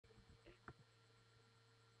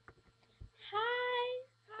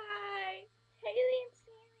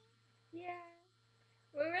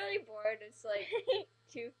when it's like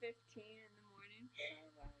 2:15 in the morning.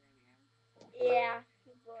 Yeah,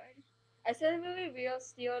 I'm bored. I saw the movie Real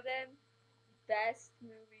Steel then. Best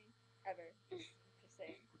movie ever. Just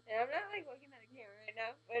saying. And I'm not like looking at the camera right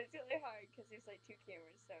now, but it's really hard because there's like 2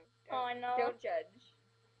 cameras, so Oh, I know. don't judge.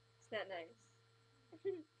 It's not nice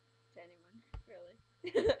to anyone, really.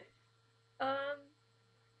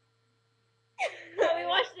 We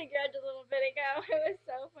watched The Grudge a little bit ago. It was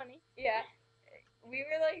so funny. Yeah, we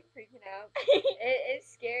were like freaking out. It's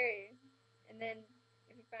scary. And then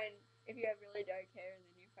if you have really dark hair and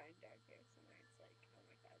then you find dark hair somewhere, it's like, oh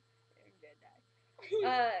my god, I'm gonna die.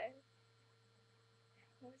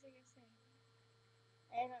 What was I gonna say?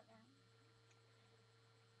 I don't know.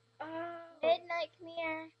 Oh, Midnight, come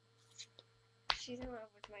here. she's in love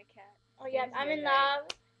with my cat. Oh yeah, He's I'm in Midnight. love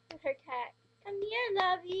with her cat. Come here,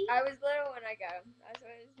 lovey. I was little when I got him. That's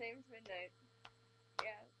why his name's Midnight.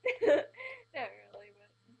 Yeah. Not really, but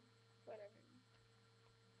whatever.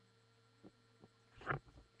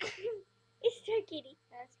 It's her kitty.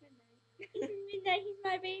 That's Midnight. He's Midnight. He's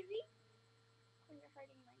my baby. Oh, you're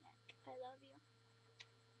hurting my neck. I love you.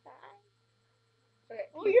 Bye. Okay.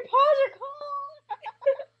 Oh, your paws are cold.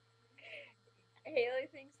 Hailey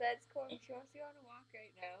thinks that's cool. She wants to go on a walk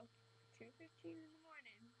right now. 2:15 in the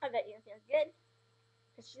morning. I bet you feel good.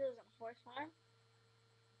 Because she lives on a horse farm.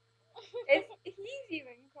 He's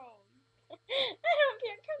even cold. I don't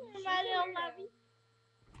care. Come here, my little lovey.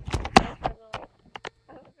 That's my little.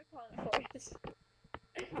 I hope I call it horse.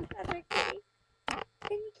 That's her kitty.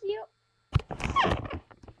 Isn't he cute?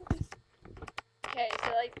 Okay, so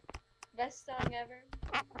like, best song ever.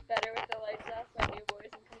 Better with the Lights Off by New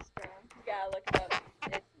Boys and Chris Brown. You gotta look it up.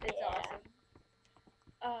 It's awesome.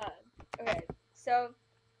 Okay, so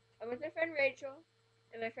I'm with my friend Rachel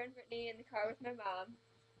and my friend Brittany in the car with my mom.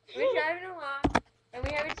 We're driving along and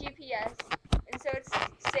we have a GPS, and so it's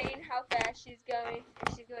saying how fast she's going,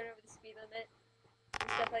 if she's going over the speed limit and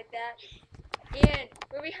stuff like that. And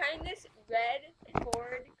we're behind this red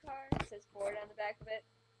Ford car. It says Ford on the back of it.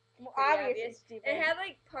 Well, Pretty obvious. It had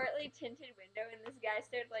like partly tinted window, and this guy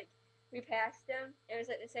started like, we passed him. It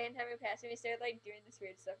was like the second time we passed him. He started like doing this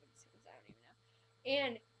weird stuff with his hands. I don't even know.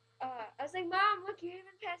 And I was like, Mom, look, you're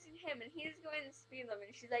even passing him, and he's going the speed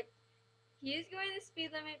limit. And she's like, he's going the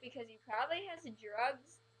speed limit because he probably has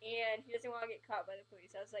drugs and he doesn't want to get caught by the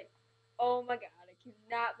police. I was like, oh my god, I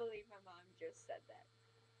cannot believe my mom just said that.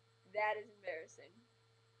 That is embarrassing.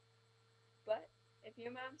 But if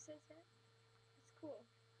your mom says that, it's cool.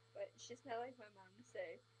 But it's just not like my mom to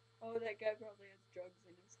say, oh, that guy probably has drugs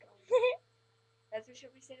in his car. That's what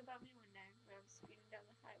she'll be saying about me one day when I'm speeding down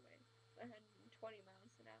the highway 120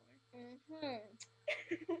 miles an hour.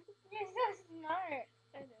 You're so smart.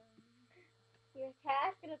 I know. Your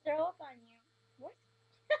cat's gonna throw up on you. What?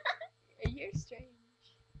 You're strange.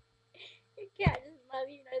 Your cat doesn't love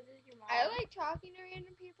you, neither does your mom. I like talking to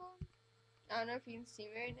random people. I don't know if you can see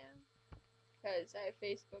me right now, because I have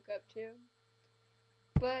Facebook up too.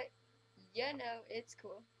 But, yeah, no, it's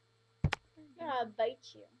cool. I'm gonna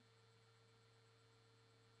bite you.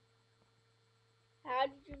 How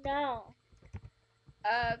did you know?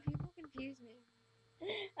 People confuse me.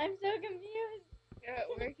 I'm so confused.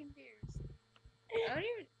 We're confused. I don't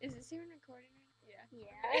even, is this even recording right now? Yeah.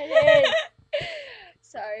 Yeah, it is.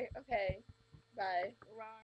 Sorry, okay. Bye. Wrong.